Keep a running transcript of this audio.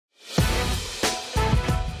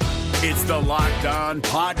It's the Locked On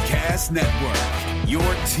Podcast Network, your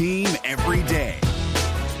team every day.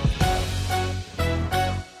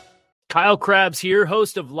 Kyle Krabs here,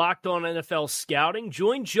 host of Locked On NFL Scouting.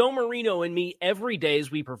 Join Joe Marino and me every day as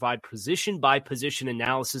we provide position-by-position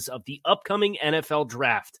analysis of the upcoming NFL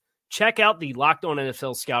Draft. Check out the Locked On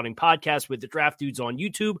NFL Scouting podcast with the Draft Dudes on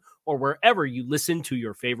YouTube or wherever you listen to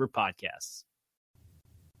your favorite podcasts.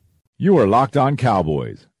 You are Locked On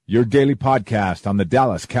Cowboys, your daily podcast on the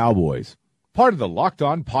Dallas Cowboys. Part of the Locked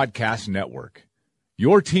On Podcast Network,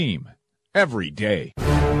 your team every day.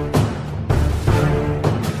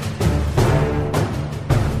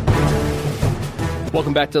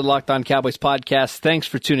 Welcome back to the Locked On Cowboys podcast. Thanks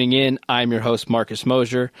for tuning in. I'm your host, Marcus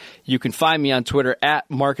Mosher. You can find me on Twitter at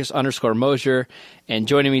Marcus_Mosher. And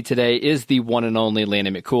joining me today is the one and only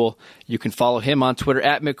Landon McCool. You can follow him on Twitter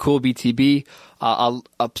at McCoolBTB.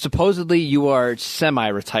 Supposedly you are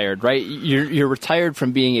semi-retired, right? You're retired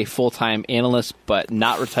from being a full-time analyst, but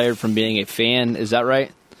not retired from being a fan. Is that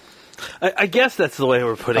right? I guess that's the way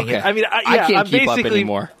we're putting it. I mean, I can't keep up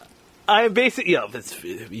anymore. I'm basically, it's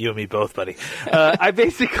you and me both, buddy. I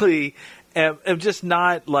basically am just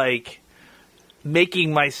not like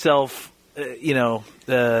making myself,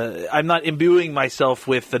 I'm not imbuing myself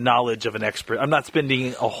with the knowledge of an expert. I'm not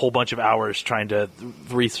spending a whole bunch of hours trying to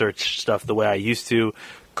research stuff the way I used to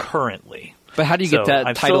currently. But how do you get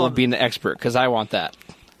that title of being the expert? Because I want that.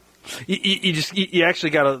 You actually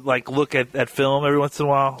got to like look at film every once in a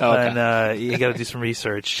while, and you got to do some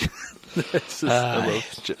research. You're going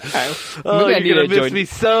to miss me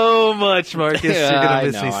so much, Marcus. You're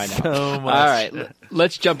going to miss me so much. All right,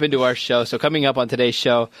 let's jump into our show. So coming up on today's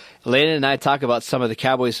show, Landon and I talk about some of the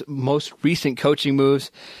Cowboys' most recent coaching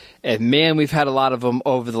moves. And, man, we've had a lot of them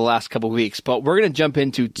over the last couple of weeks. But we're going to jump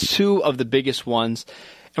into two of the biggest ones.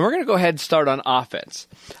 And we're going to go ahead and start on offense.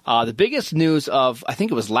 The biggest news of, I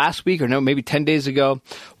think it was last week or maybe 10 days ago,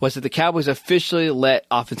 was that the Cowboys officially let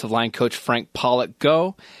offensive line coach Frank Pollack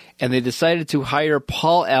go, and they decided to hire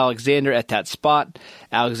Paul Alexander at that spot.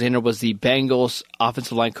 Alexander was the Bengals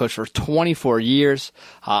offensive line coach for 24 years.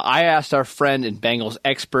 I asked our friend and Bengals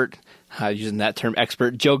expert, using that term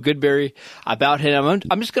expert, Joe Goodberry, about him.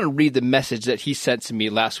 I'm just going to read the message that he sent to me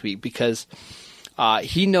last week because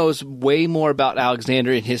he knows way more about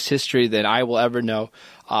Alexander and his history than I will ever know.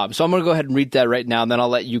 So I'm going to go ahead and read that right now, and then I'll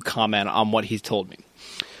let you comment on what he's told me.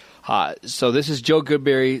 So this is Joe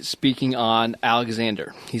Goodberry speaking on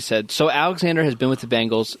Alexander. He said, so Alexander has been with the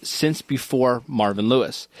Bengals since before Marvin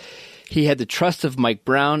Lewis. He had the trust of Mike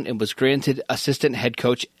Brown and was granted assistant head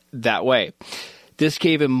coach that way. This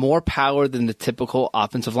gave him more power than the typical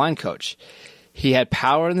offensive line coach. He had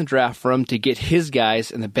power in the draft room to get his guys,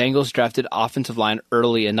 and the Bengals drafted offensive line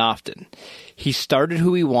early and often. He started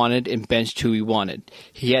who he wanted and benched who he wanted.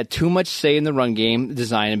 He had too much say in the run game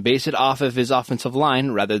design and based it off of his offensive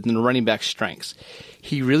line rather than the running back strengths.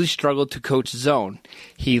 He really struggled to coach zone.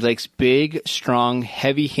 He likes big, strong,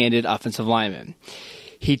 heavy-handed offensive linemen.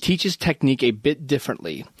 He teaches technique a bit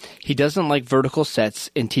differently. He doesn't like vertical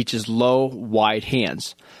sets and teaches low, wide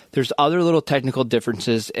hands. There's other little technical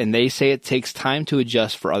differences, and they say it takes time to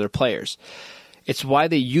adjust for other players. It's why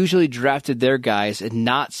they usually drafted their guys and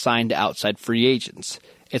not signed outside free agents.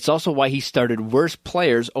 It's also why he started worse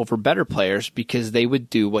players over better players because they would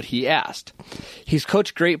do what he asked. He's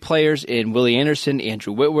coached great players in Willie Anderson,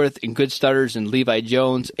 Andrew Whitworth, and good starters in Levi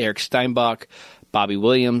Jones, Eric Steinbach, Bobby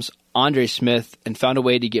Williams, Andre Smith, and found a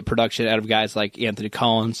way to get production out of guys like Anthony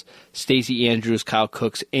Collins, Stacey Andrews, Kyle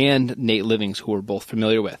Cooks, and Nate Livings, who we're both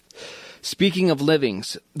familiar with. Speaking of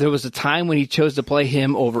Livings, there was a time when he chose to play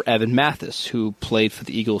him over Evan Mathis, who played for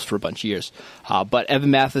the Eagles for a bunch of years. But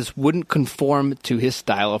Evan Mathis wouldn't conform to his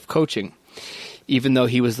style of coaching, even though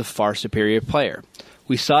he was the far superior player.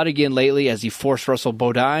 We saw it again lately as he forced Russell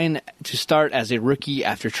Bodine to start as a rookie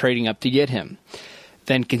after trading up to get him,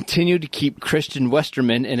 then continued to keep Christian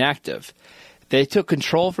Westerman inactive. They took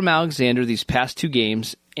control from Alexander these past two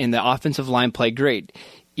games, and the offensive line played great,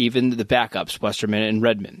 even the backups, Westerman and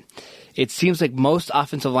Redmond. It seems like most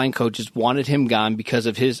offensive line coaches wanted him gone because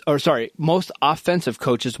of most offensive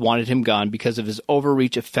coaches wanted him gone because of his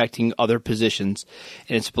overreach affecting other positions,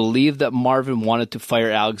 and it's believed that Marvin wanted to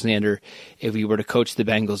fire Alexander if he were to coach the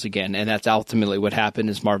Bengals again, and that's ultimately what happened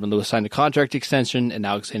is Marvin Lewis signed a contract extension and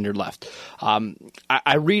Alexander left.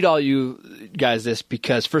 I read all you guys this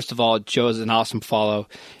because, first of all, Joe is an awesome follow,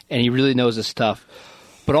 and he really knows his stuff.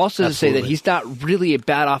 But also to say that he's not really a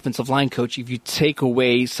bad offensive line coach if you take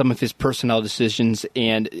away some of his personnel decisions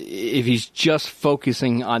and if he's just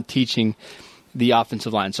focusing on teaching the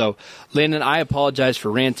offensive line. So, Landon, I apologize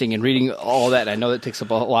for ranting and reading all that. I know that takes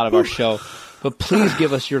up a lot of our show. But please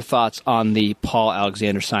give us your thoughts on the Paul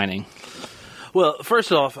Alexander signing. Well,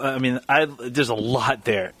 first off, I mean, there's a lot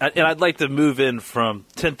there, and I'd like to move in from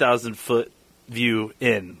 10,000-foot view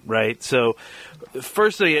in, right? So,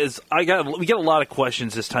 first thing is, we get a lot of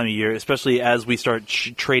questions this time of year, especially as we start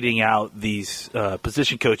trading out these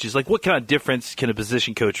position coaches. Like, what kind of difference can a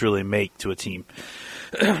position coach really make to a team?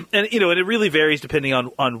 And it really varies depending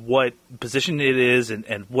on what position it is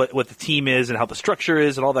and what the team is and how the structure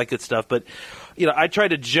is and all that good stuff. But I try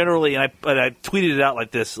to generally, and I tweeted it out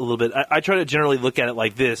like this a little bit. I try to generally look at it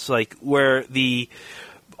like this, like where the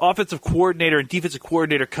offensive coordinator and defensive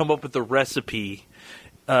coordinator come up with the recipe.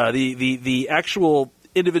 The actual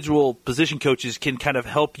individual position coaches can kind of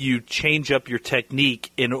help you change up your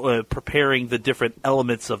technique in preparing the different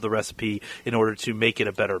elements of the recipe in order to make it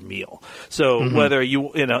a better meal. So whether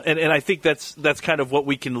and I think that's kind of what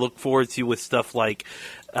we can look forward to with stuff like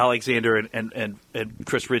Alexander and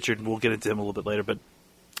Chris Richard, and we'll get into him a little bit later. But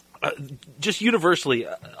just universally,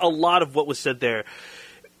 a lot of what was said there.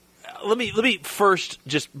 Let me first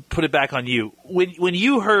just put it back on you. When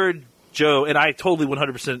you heard Joe, and I totally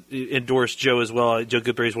 100% endorse Joe as well. Joe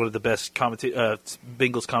Goodberry is one of the best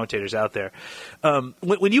Bengals commentators out there.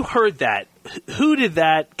 When you heard that, who did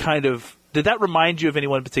that remind you of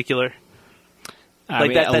anyone in particular?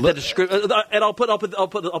 And I'll put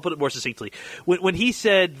it more succinctly. When he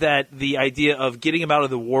said that the idea of getting him out of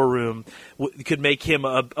the war room could make him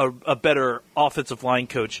a better offensive line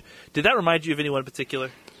coach, did that remind you of anyone in particular?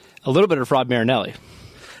 A little bit of Rod Marinelli.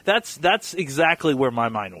 That's exactly where my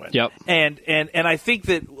mind went. Yep. And I think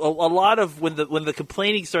that a lot of when the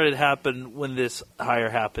complaining started to happen when this hire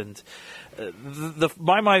happened,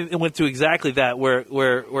 my mind went to exactly that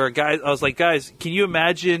where guys, I was like, guys, can you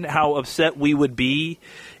imagine how upset we would be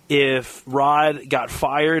if Rod got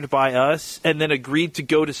fired by us and then agreed to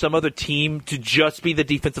go to some other team to just be the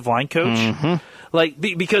defensive line coach? Mm-hmm.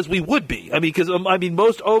 Because we would be.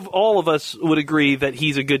 All of us would agree that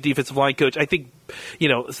he's a good defensive line coach. I think,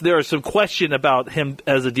 there is some question about him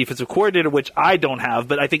as a defensive coordinator, which I don't have,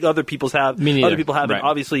 but I think other people have. Me neither. Other people have, right.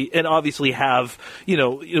 and obviously have,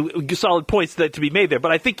 solid points that to be made there.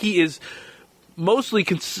 But I think he is mostly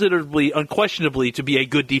unquestionably to be a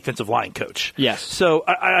good defensive line coach. Yes. So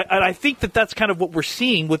I think that's kind of what we're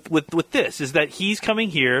seeing with this, is that he's coming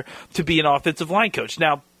here to be an offensive line coach.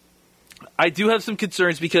 Now, I do have some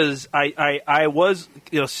concerns because I was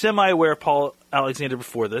semi-aware of Paul Alexander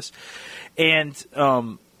before this, and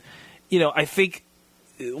I think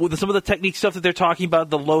with some of the technique stuff that they're talking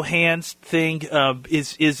about, the low hands thing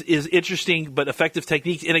is interesting but effective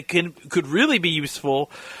technique, and it could really be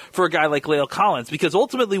useful for a guy like La'el Collins, because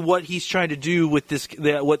ultimately what he's trying to do with this,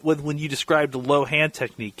 when you describe the low hand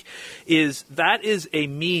technique, is a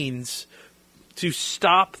means to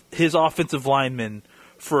stop his offensive linemen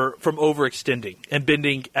from overextending and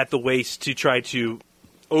bending at the waist to try to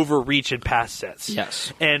overreach in pass sets.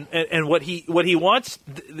 Yes. And what he wants,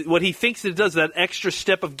 what he thinks it does, that extra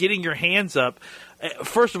step of getting your hands up,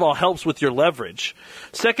 first of all, helps with your leverage.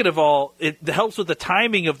 Second of all, it helps with the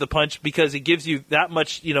timing of the punch, because it gives you that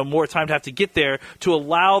much, more time to have to get there to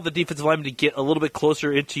allow the defensive lineman to get a little bit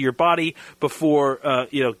closer into your body before,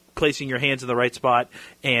 placing your hands in the right spot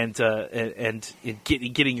and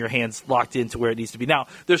getting your hands locked into where it needs to be. Now,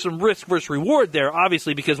 there's some risk versus reward there,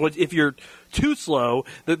 obviously, because if you're too slow,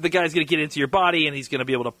 the guy's going to get into your body and he's going to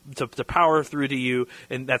be able to power through to you,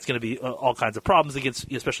 and that's going to be all kinds of problems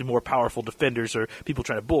against especially more powerful defenders or people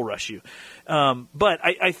trying to bull rush you. But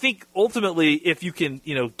I think ultimately, if you can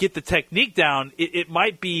get the technique down, it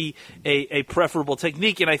might be a preferable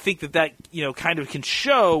technique, and I think that kind of can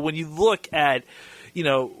show when you look at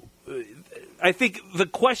I think the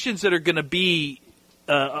questions that are going to be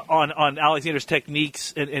on Alexander's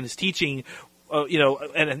techniques and his teaching,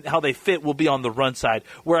 and how they fit, will be on the run side.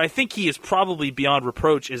 Where I think he is probably beyond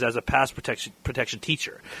reproach is as a pass protection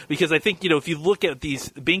teacher, because I think if you look at these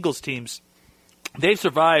Bengals teams, they've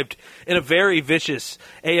survived in a very vicious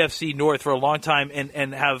AFC North for a long time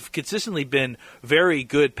and have consistently been very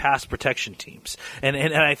good pass protection teams. And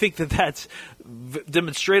I think that's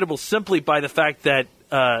demonstrable simply by the fact that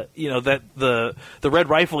that the Red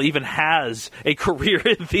Rifle even has a career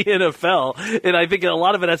in the NFL. And I think a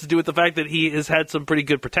lot of it has to do with the fact that he has had some pretty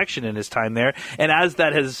good protection in his time there. And as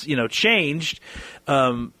that has, changed,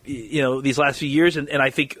 these last few years, and I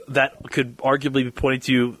think that could arguably be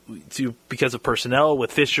pointed to because of personnel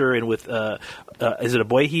with Fisher and with, is it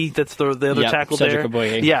Aboihi that's the other tackle there?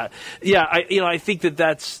 Aboihi. Yeah. I think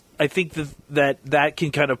that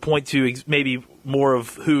can kind of point to maybe more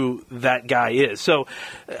of who that guy is. So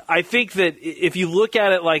I think that if you look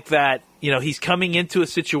at it like that, he's coming into a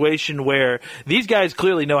situation where these guys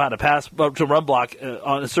clearly know how to pass to run block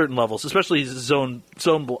on certain levels, especially zone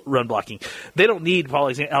run blocking. They don't need Paul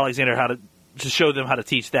Alexander to show them how to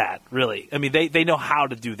teach that. Really, I mean, they know how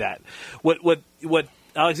to do that. What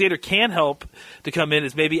Alexander can help to come in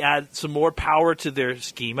is maybe add some more power to their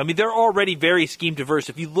scheme. I mean, they're already very scheme diverse.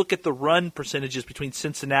 If you look at the run percentages between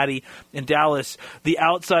Cincinnati and Dallas, the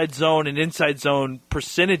outside zone and inside zone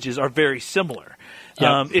percentages are very similar.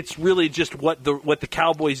 Yep. It's really just what the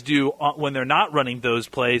Cowboys do when they're not running those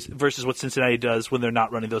plays versus what Cincinnati does when they're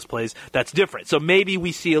not running those plays. That's different. So maybe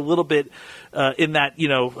we see a little bit in that,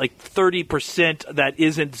 like 30% that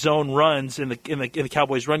isn't zone runs in the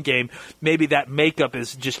Cowboys run game. Maybe that makeup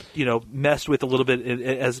is just messed with a little bit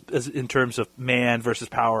as in terms of man versus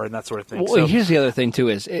power and that sort of thing. Well, here's the other thing too: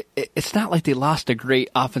 is it's not like they lost a great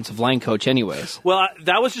offensive line coach, anyways. Well,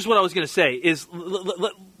 that was just what I was going to say. Is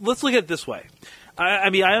let's look at it this way. I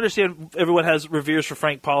mean, I understand everyone has reveres for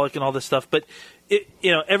Frank Pollock and all this stuff, but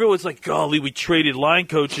everyone's like, "Golly, we traded line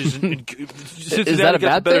coaches." And Is that a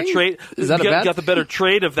bad thing? Got the better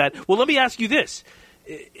trade of that. Well, let me ask you this: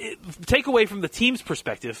 take away from the team's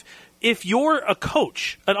perspective, if you're a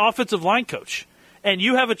coach, an offensive line coach, and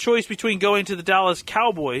you have a choice between going to the Dallas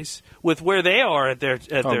Cowboys with where they are at their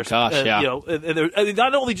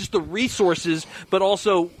not only just the resources, but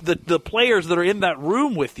also the players that are in that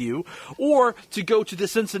room with you, or to go to the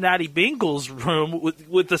Cincinnati Bengals room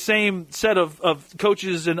with the same set of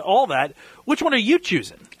coaches and all that. Which one are you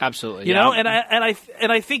choosing? Absolutely, you know, and I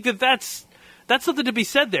think that's something to be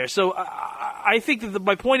said there. So I think that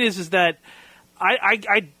my point is that.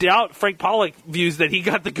 I doubt Frank Pollock views that he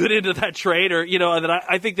got the good end of that trade, or that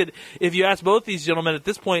I think that if you ask both these gentlemen at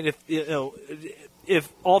this point, if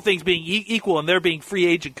all things being equal and they're being free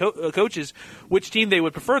agent coaches, which team they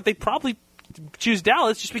would prefer, they probably choose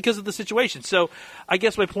Dallas just because of the situation. So I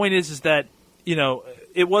guess my point is that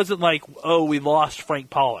it wasn't like, oh, we lost Frank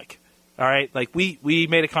Pollock. All right, like we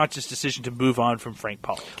made a conscious decision to move on from Frank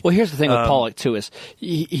Pollock. Well, here's the thing with Pollock too: is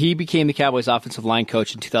he became the Cowboys' offensive line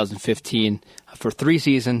coach in 2015 for 3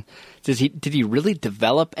 seasons. Did he really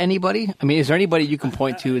develop anybody? I mean, is there anybody you can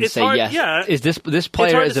point to and say, yes, yeah, is this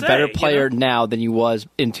player is a better player now than he was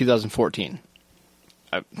in 2014?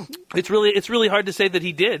 It's really hard to say that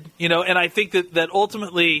he did. And I think that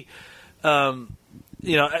ultimately.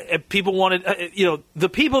 People wanted, the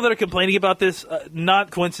people that are complaining about this, not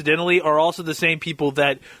coincidentally, are also the same people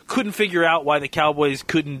that couldn't figure out why the Cowboys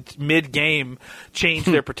couldn't mid-game change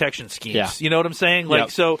their protection schemes. Yeah. You know what I'm saying?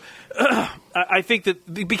 So I think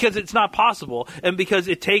that because it's not possible, and because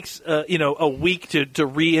it takes, a week to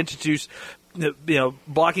reintroduce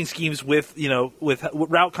blocking schemes with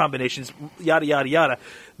route combinations, yada yada yada.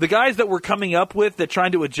 The guys that we're coming up with that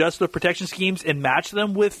trying to adjust their protection schemes and match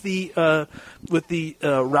them with the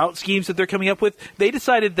route schemes that they're coming up with, they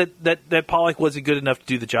decided that Pollock wasn't good enough to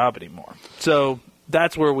do the job anymore. So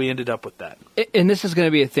that's where we ended up with that. And this is going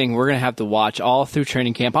to be a thing we're going to have to watch all through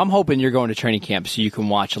training camp. I'm hoping you're going to training camp so you can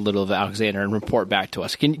watch a little of Alexander and report back to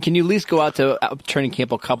us. Can you at least go out to training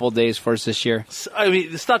camp a couple of days for us this year? I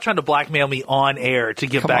mean, stop trying to blackmail me on air to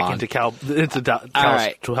get back into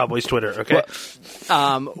Cowboys Twitter, okay?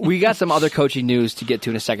 Well, we got some other coaching news to get to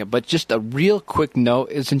in a second, but just a real quick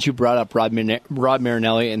note, since you brought up Rod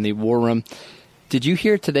Marinelli in the War Room. Did you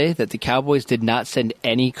hear today that the Cowboys did not send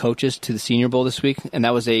any coaches to the Senior Bowl this week, and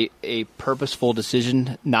that was a purposeful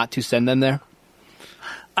decision not to send them there?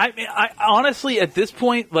 I mean, I honestly, at this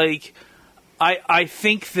point, I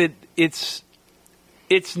think that it's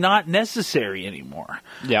not necessary anymore.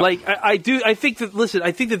 Yeah. I think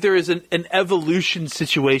that there is an evolution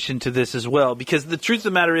situation to this as well, because the truth of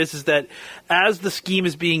the matter is that as the scheme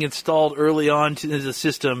is being installed early on to the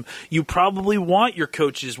system, you probably want your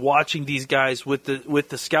coaches watching these guys with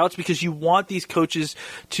the scouts, because you want these coaches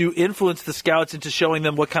to influence the scouts into showing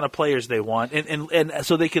them what kind of players they want, and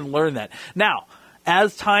so they can learn that. Now,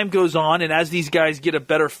 as time goes on and as these guys get a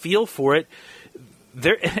better feel for it,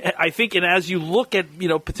 I think, and as you look at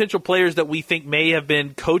potential players that we think may have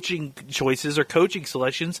been coaching choices or coaching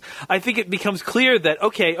selections, I think it becomes clear that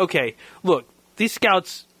okay, look, these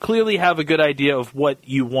scouts clearly have a good idea of what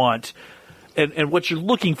you want and what you're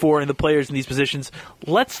looking for in the players in these positions.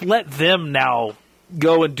 Let's let them now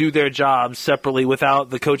go and do their jobs separately without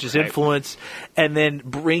the coach's influence, and then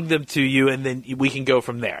bring them to you, and then we can go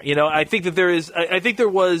from there. I think that there's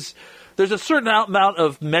a certain amount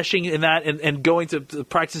of meshing in that and going to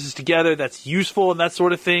practices together that's useful and that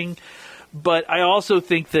sort of thing. But I also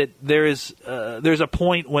think that there's a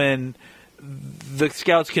point when the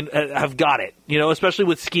scouts can have got it, especially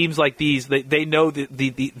with schemes like these. They know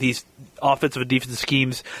these offensive and defensive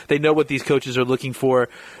schemes. They know what these coaches are looking for.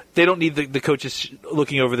 they don't need the coaches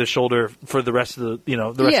looking over their shoulder for the rest of the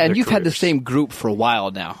rest of their and you've had the careers. same group for a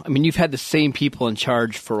while now. I mean, you've had the same people in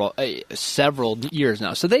charge for several years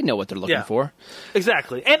now, so they know what they're looking for.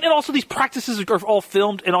 Exactly. And also these practices are all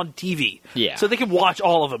filmed and on TV. Yeah. So they can watch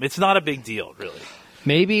all of them. It's not a big deal, really.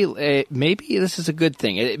 Maybe this is a good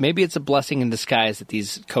thing. Maybe it's a blessing in disguise that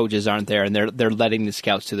these coaches aren't there and they're letting the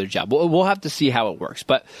scouts do their job. We'll have to see how it works.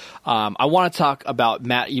 But I want to talk about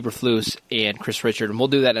Matt Eberflus and Chris Richard, and we'll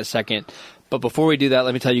do that in a second. But before we do that,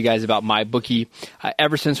 let me tell you guys about MyBookie.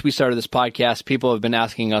 Ever since we started this podcast, people have been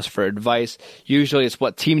asking us for advice. Usually it's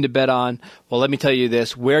what team to bet on. Well, let me tell you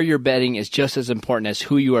this. Where you're betting is just as important as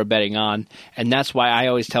who you are betting on. And that's why I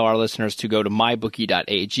always tell our listeners to go to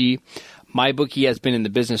mybookie.ag. MyBookie has been in the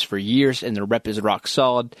business for years, and their rep is rock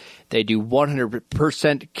solid. They do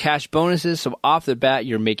 100% cash bonuses, so off the bat,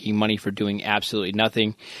 you're making money for doing absolutely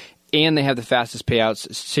nothing. And they have the fastest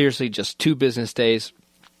payouts, seriously, just 2 business days.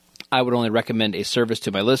 I would only recommend a service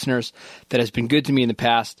to my listeners that has been good to me in the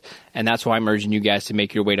past, and that's why I'm urging you guys to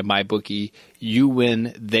make your way to MyBookie. You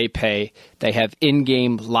win, they pay. They have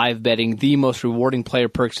in-game live betting, the most rewarding player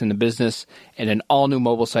perks in the business, and an all-new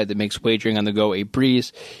mobile site that makes wagering on the go a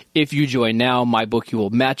breeze. If you join now, MyBookie will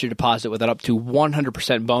match your deposit with an up to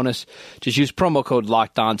 100% bonus. Just use promo code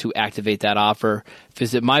LOCKEDON to activate that offer.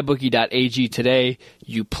 Visit mybookie.ag today.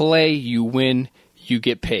 You play, you win, you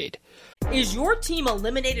get paid. Is your team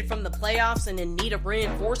eliminated from the playoffs and in need of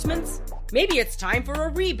reinforcements? Maybe it's time for a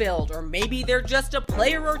rebuild, or maybe they're just a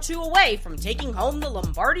player or two away from taking home the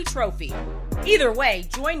Lombardi Trophy. Either way,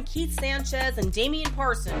 join Keith Sanchez and Damian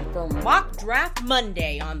Parson for Mock Draft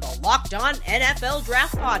Monday on the Locked On NFL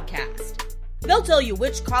Draft Podcast. They'll tell you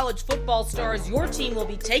which college football stars your team will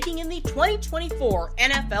be taking in the 2024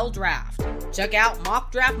 NFL Draft. Check out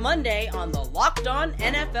Mock Draft Monday on the Locked On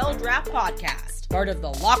NFL Draft Podcast, part of the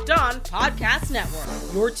Locked On Podcast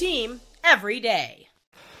Network. Your team every day.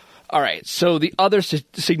 All right, so the other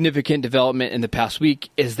significant development in the past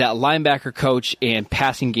week is that linebacker coach and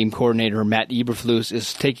passing game coordinator Matt Eberflus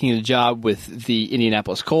is taking the job with the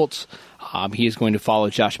Indianapolis Colts. He is going to follow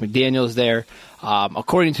Josh McDaniels there.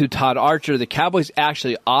 According to Todd Archer, the Cowboys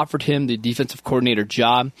actually offered him the defensive coordinator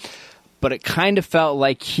job, but it kind of felt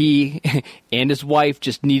like he and his wife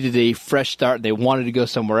just needed a fresh start. They wanted to go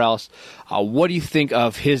somewhere else. What do you think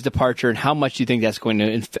of his departure, and how much do you think that's going to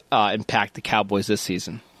impact the Cowboys this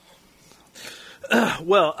season?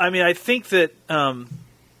 Well, I mean, I think that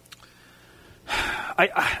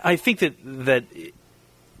I think that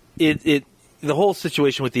the whole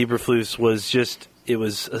situation with Eberflus was just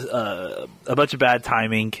a bunch of bad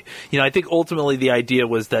timing. You know, I think ultimately the idea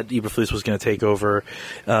was that Eberflus was going to take over,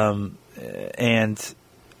 and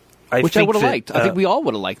I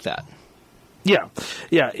Yeah.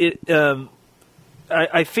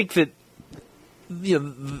 I think that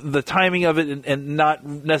the timing of it and not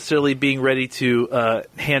necessarily being ready to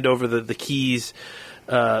hand over the keys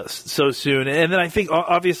so soon, and then I think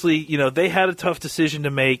obviously they had a tough decision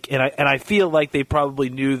to make, and I feel like they probably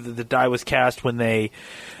knew that the die was cast when they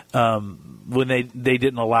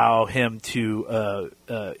didn't allow him to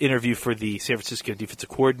interview for the San Francisco defensive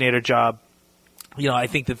coordinator job. I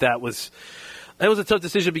think that was a tough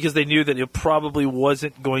decision because they knew that it probably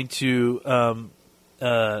wasn't going to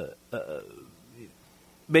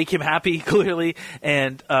make him happy, clearly,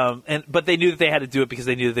 but they knew that they had to do it because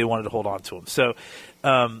they knew that they wanted to hold on to him. So,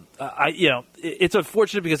 it's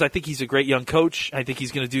unfortunate because I think he's a great young coach. I think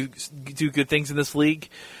he's going to do good things in this league.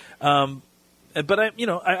 But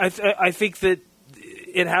I think that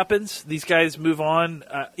it happens. These guys move on.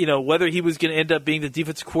 Whether he was going to end up being the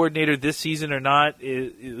defensive coordinator this season or not,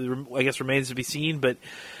 I guess remains to be seen. But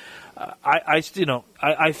I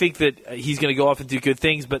think that he's going to go off and do good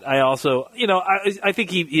things, but I also, I think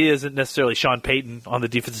he isn't necessarily Sean Payton on the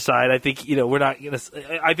defensive side. I think, we're not going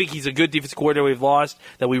to. I think he's a good defensive coordinator we've lost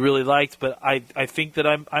that we really liked, but I think that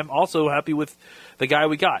I'm also happy with the guy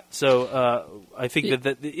we got. So I think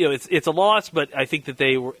that it's a loss, but I think that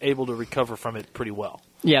they were able to recover from it pretty well.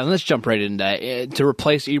 Yeah, let's jump right into that. To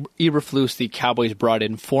replace Eberflus, the Cowboys brought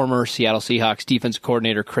in former Seattle Seahawks defensive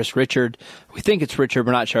coordinator Chris Richard. We think it's Richard.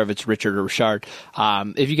 We're not sure if it's Richard or Richard.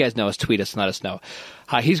 If you guys know us, tweet us and let us know.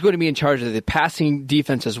 He's going to be in charge of the passing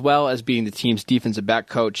defense as well as being the team's defensive back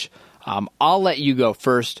coach. I'll let you go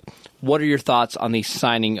first. What are your thoughts on the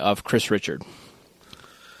signing of Chris Richard?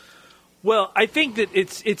 Well, I think that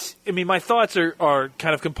it's. I mean, my thoughts are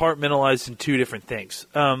kind of compartmentalized in two different things.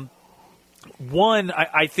 One,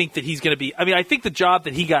 I think that he's going to be. I mean, I think the job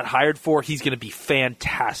that he got hired for, he's going to be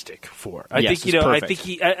fantastic for. I think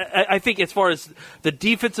perfect. I think as far as the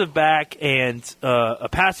defensive back and a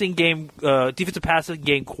passing game, defensive passing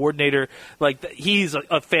game coordinator, like he's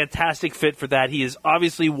a fantastic fit for that. He is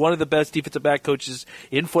obviously one of the best defensive back coaches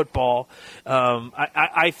in football.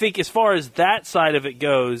 I think as far as that side of it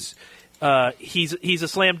goes, he's a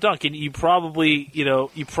slam dunk, and you probably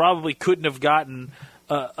couldn't have gotten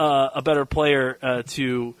a better player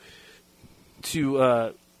to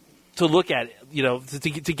look at,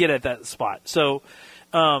 to get at that spot. So,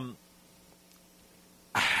 as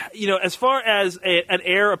far as an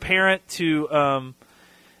heir apparent to,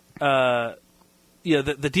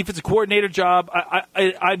 the defensive coordinator job,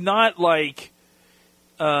 I'm not like,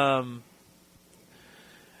 I'm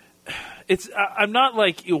not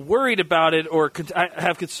like worried about it or I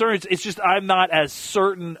have concerns. It's just I'm not as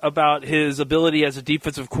certain about his ability as a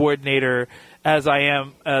defensive coordinator as I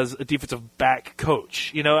am as a defensive back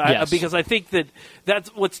coach. Yes. Because I think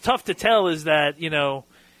that's what's tough to tell is that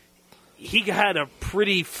he had a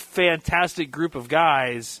pretty fantastic group of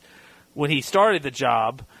guys when he started the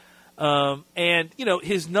job, and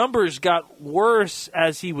his numbers got worse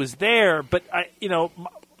as he was there. But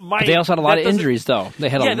But they also had a lot of injuries, though. They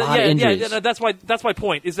had a lot of injuries. Yeah, that's my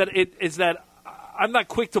point. Is that I'm not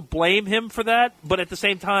quick to blame him for that, but at the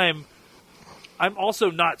same time, I'm also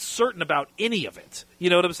not certain about any of it. You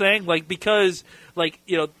know what I'm saying? Because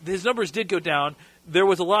his numbers did go down. There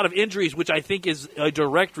was a lot of injuries, which I think is a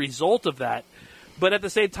direct result of that. But at the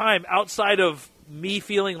same time, outside of me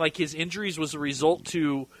feeling like his injuries was a result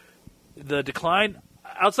to the decline,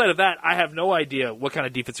 outside of that, I have no idea what kind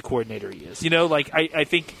of defensive coordinator he is. I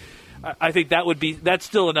think that's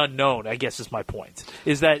still an unknown, I guess is my point.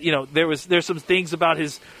 Is that, there's some things about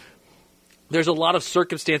there's a lot of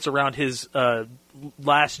circumstance around his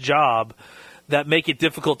last job that make it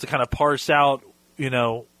difficult to kind of parse out,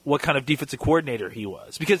 what kind of defensive coordinator he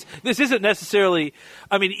was. Because this isn't necessarily,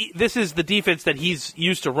 this is the defense that he's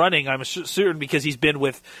used to running, I'm certain, because he's been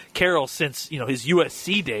with Carroll since, his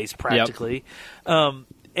USC days practically. Yep.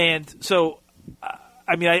 And so,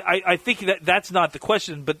 I think that's not the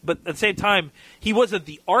question, but at the same time, he wasn't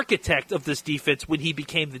the architect of this defense when he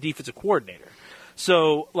became the defensive coordinator.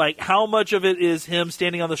 So, how much of it is him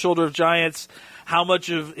standing on the shoulder of giants? How much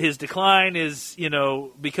of his decline is,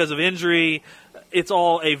 because of injury? It's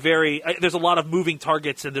all there's a lot of moving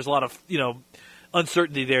targets, and there's a lot of,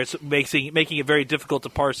 uncertainty there. It's making it very difficult to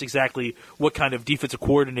parse exactly what kind of defensive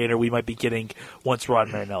coordinator we might be getting once Rod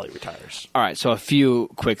Marinelli retires. All right, so a few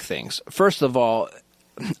quick things. First of all,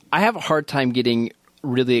 I have a hard time getting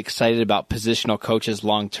really excited about positional coaches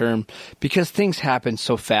long term because things happen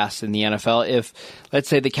so fast in the NFL. If, let's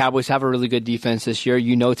say, the Cowboys have a really good defense this year,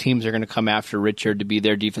 teams are going to come after Richard to be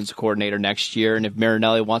their defensive coordinator next year, and if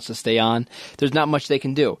Marinelli wants to stay on, there's not much they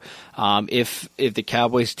can do. If the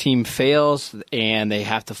Cowboys team fails and they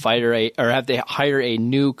have to hire a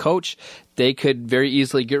new coach, they could very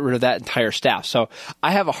easily get rid of that entire staff. So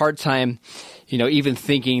I have a hard time even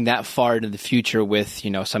thinking that far into the future with,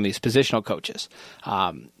 some of these positional coaches.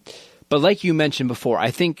 But like you mentioned before, I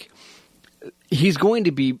think he's going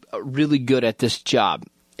to be really good at this job.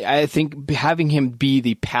 I think having him be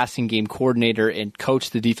the passing game coordinator and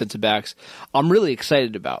coach the defensive backs, I'm really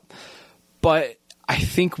excited about. But I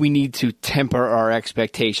think we need to temper our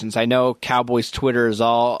expectations. I know Cowboys Twitter is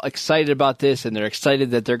all excited about this, and they're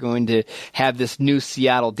excited that they're going to have this new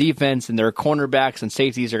Seattle defense, and their cornerbacks and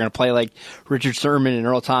safeties are going to play like Richard Sherman and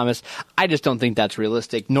Earl Thomas. I just don't think that's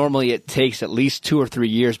realistic. Normally it takes at least 2 or 3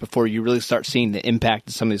 years before you really start seeing the impact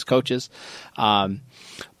of some of these coaches. But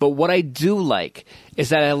what I do like is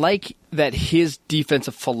that I like that his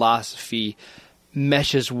defensive philosophy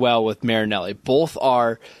meshes well with Marinelli. Both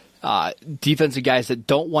are defensive guys that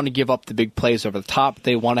don't want to give up the big plays over the top.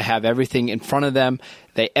 They want to have everything in front of them.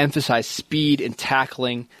 They emphasize speed and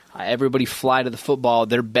tackling. Everybody fly to the football.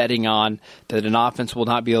 They're betting on that an offense will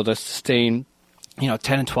not be able to sustain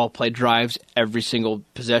 10 and 12 play drives every single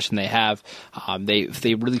possession they have.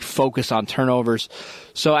 They really focus on turnovers.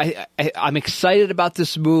 So I'm excited about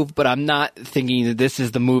this move, but I'm not thinking that this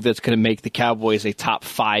is the move that's going to make the Cowboys a top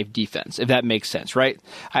 5 defense, if that makes sense, right?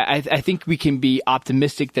 I think we can be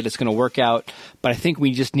optimistic that it's going to work out, but I think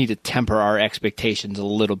we just need to temper our expectations a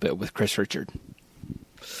little bit with Chris Richard.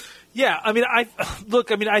 Yeah, I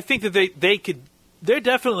think that they're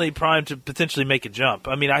definitely primed to potentially make a jump.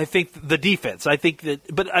 I think the defense. I think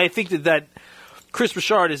that Chris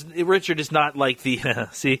Richard is not like the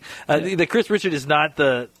the Chris Richard is not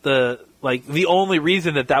the only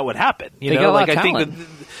reason that would happen. They got a lot of I talent. think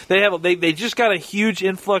that they just got a huge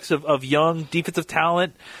influx of young defensive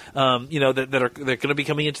talent, that are going to be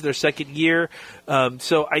coming into their second year.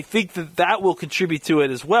 So I think that will contribute to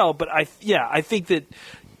it as well. But I think that,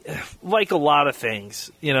 like a lot of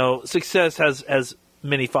things, success has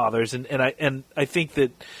many fathers, and I think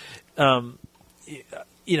that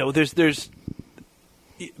there's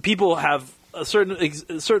people have a certain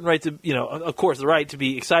right to, of course, the right to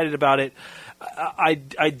be excited about it.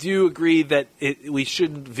 I do agree that we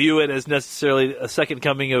shouldn't view it as necessarily a second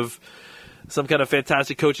coming of some kind of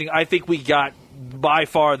fantastic coaching. I think we got by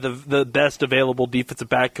far the best available defensive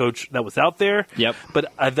back coach that was out there. Yep.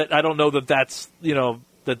 But I don't know that's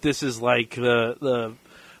that this is like the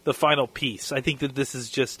final piece. I think that this is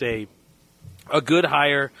just a good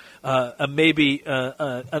hire, maybe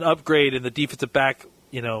an upgrade in the defensive back,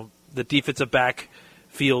 the defensive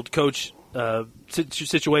backfield coach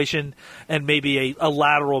situation, and maybe a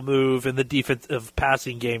lateral move in the defensive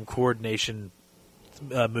passing game coordination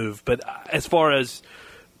move. But as far as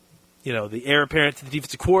the heir apparent to the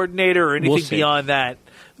defensive coordinator or anything beyond that,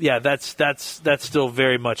 that's still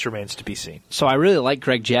very much remains to be seen. So I really like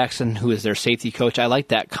Greg Jackson, who is their safety coach. I like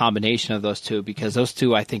that combination of those two because those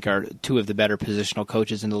two, I think, are two of the better positional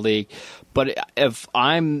coaches in the league. But if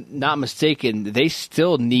I'm not mistaken, they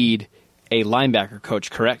still need a linebacker coach,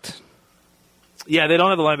 correct? Yeah, they don't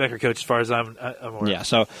have a linebacker coach as far as I'm aware. Yeah,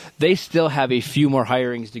 so they still have a few more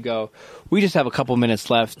hirings to go. We just have a couple minutes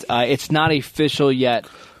left. It's not official yet,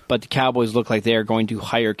 but the Cowboys look like they are going to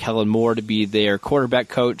hire Kellen Moore to be their quarterback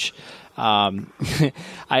coach.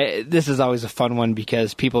 This is always a fun one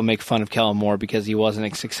because people make fun of Kellen Moore because he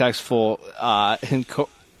wasn't a successful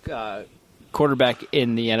quarterback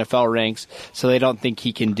in the NFL ranks, so they don't think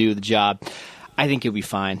he can do the job. I think he'll be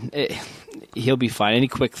fine. He'll be fine. Any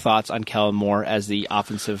quick thoughts on Kellen Moore as the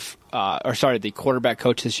the quarterback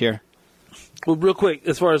coach this year? Well, real quick,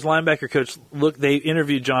 as far as linebacker coach, they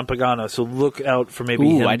interviewed John Pagano, so look out for maybe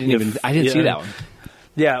him. I didn't see that one.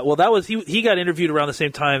 Yeah, well, that was he got interviewed around the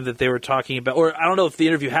same time that they were talking about, or I don't know if the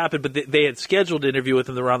interview happened, but they had scheduled an interview with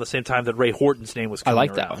him around the same time that Ray Horton's name was coming I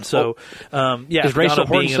like that around. one. So, is Ray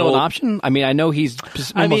Horton still an option? I mean, I know he's.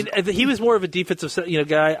 He was more of a defensive,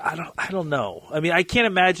 guy. I don't know. I mean, I can't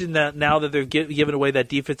imagine that now that they're giving away that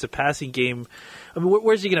defensive passing game. I mean,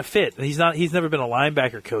 where's he going to fit? He's never been a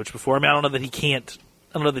linebacker coach before. I mean, I don't know that he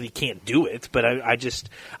can't do it, but I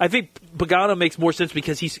think Pagano makes more sense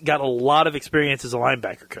because he's got a lot of experience as a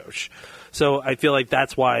linebacker coach. So I feel like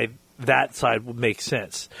that's why that side would make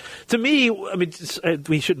sense. To me, I mean,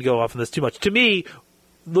 we shouldn't go off on this too much. To me,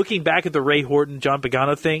 looking back at the Ray Horton, John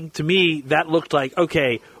Pagano thing, to me, that looked like,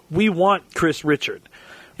 okay, we want Chris Richard.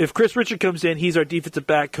 If Chris Richard comes in, he's our defensive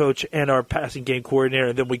back coach and our passing game coordinator,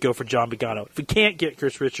 and then we go for John Pagano. If we can't get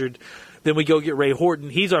Chris Richard, then we go get Ray Horton.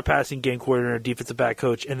 He's our passing game coordinator, defensive back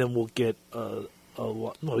coach, and then we'll get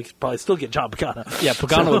we could probably still get John Pagano. Yeah,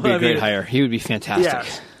 Pagano would be a great hire. He would be fantastic.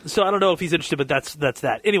 Yeah. So I don't know if he's interested, but that's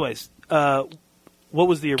that. Anyways, what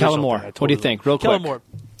was the original Kellen Moore. What do you think? Real quick. Kellen Moore.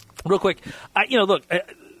 Real quick. Look,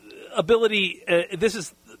 ability. This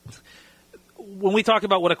is. When we talk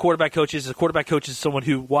about what a quarterback coach is someone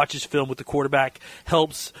who watches film with the quarterback,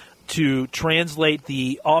 helps to translate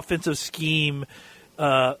the offensive scheme,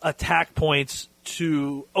 attack points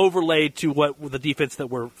to overlay to what the defense that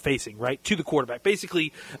we're facing, right, to the quarterback.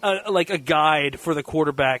 Basically, like a guide for the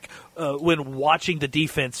quarterback when watching the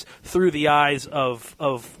defense through the eyes of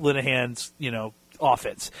Linehan's,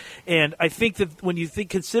 offense. And I think that when you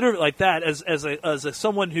consider it like that, as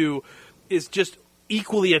someone who is just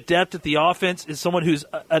equally adept at the offense, is someone who's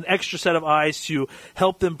an extra set of eyes to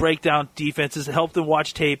help them break down defenses, help them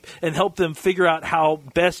watch tape, and help them figure out how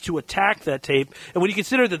best to attack that tape. And when you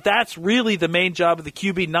consider that that's really the main job of the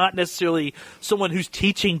QB, not necessarily someone who's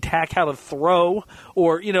teaching Dak how to throw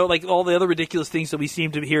or, like all the other ridiculous things that we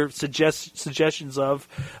seem to hear suggestions of,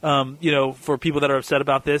 for people that are upset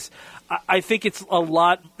about this, I think it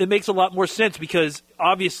makes a lot more sense because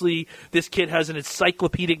obviously this kid has an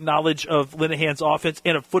encyclopedic knowledge of Linehan's offense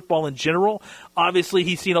and of football in general. Obviously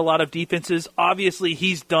he's seen a lot of defenses. Obviously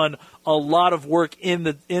he's done a lot of work in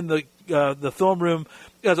the film room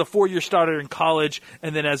as a 4-year starter in college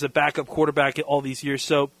and then as a backup quarterback all these years.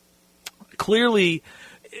 So clearly,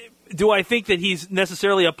 do I think that he's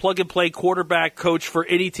necessarily a plug-and-play quarterback coach for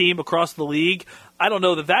any team across the league? I don't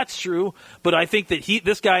know that that's true, but I think that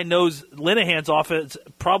this guy knows Linehan's offense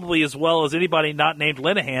probably as well as anybody not named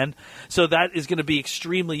Linehan. So that is going to be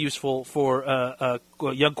extremely useful for a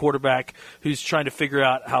young quarterback who's trying to figure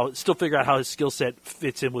out how his skill set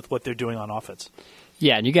fits in with what they're doing on offense.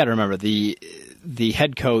 Yeah, and you got to remember the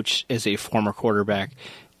head coach is a former quarterback.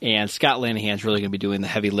 And Scott Linehan's really going to be doing the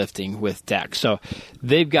heavy lifting with Dak. So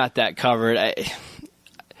they've got that covered.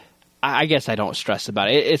 I guess I don't stress about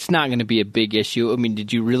it. It's not going to be a big issue. I mean,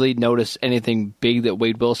 did you really notice anything big that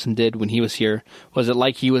Wade Wilson did when he was here? Was it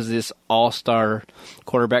like he was this all-star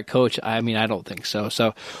quarterback coach? I mean, I don't think so.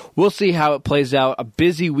 So we'll see how it plays out. A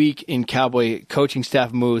busy week in Cowboy coaching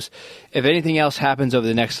staff moves. If anything else happens over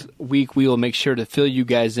the next week, we will make sure to fill you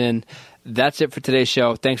guys in. That's it for today's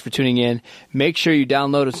show. Thanks for tuning in. Make sure you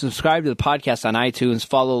download and subscribe to the podcast on iTunes.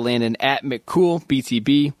 Follow Landon at McCool,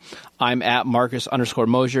 BTB. I'm at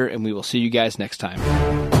Marcus_Mosier, and we will see you guys next time.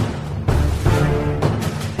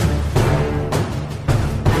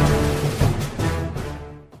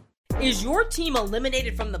 Is your team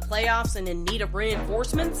eliminated from the playoffs and in need of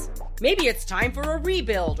reinforcements? Maybe it's time for a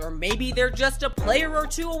rebuild, or maybe they're just a player or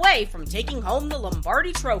two away from taking home the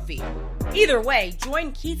Lombardi Trophy. Either way,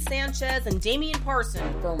 join Keith Sanchez and Damian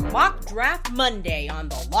Parson for Mock Draft Monday on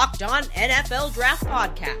the Locked On NFL Draft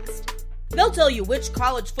Podcast. They'll tell you which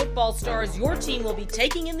college football stars your team will be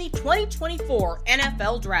taking in the 2024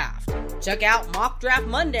 NFL Draft. Check out Mock Draft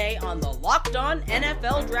Monday on the Locked On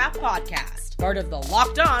NFL Draft Podcast, part of the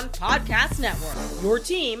Locked On Podcast Network, your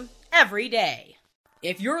team every day.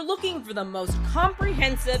 If you're looking for the most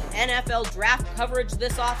comprehensive NFL draft coverage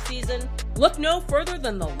this offseason, look no further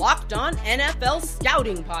than the Locked On NFL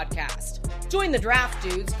Scouting Podcast. Join the draft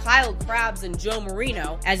dudes, Kyle Krabs and Joe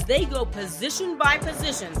Marino, as they go position by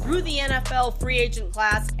position through the NFL free agent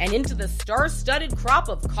class and into the star-studded crop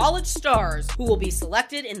of college stars who will be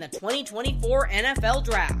selected in the 2024 NFL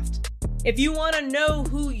Draft. If you want to know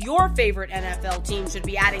who your favorite NFL team should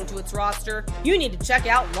be adding to its roster, you need to check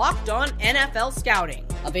out Locked On NFL Scouting,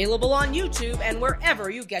 available on YouTube and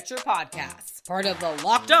wherever you get your podcasts. Part of the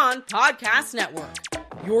Locked On Podcast Network,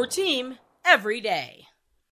 your team every day.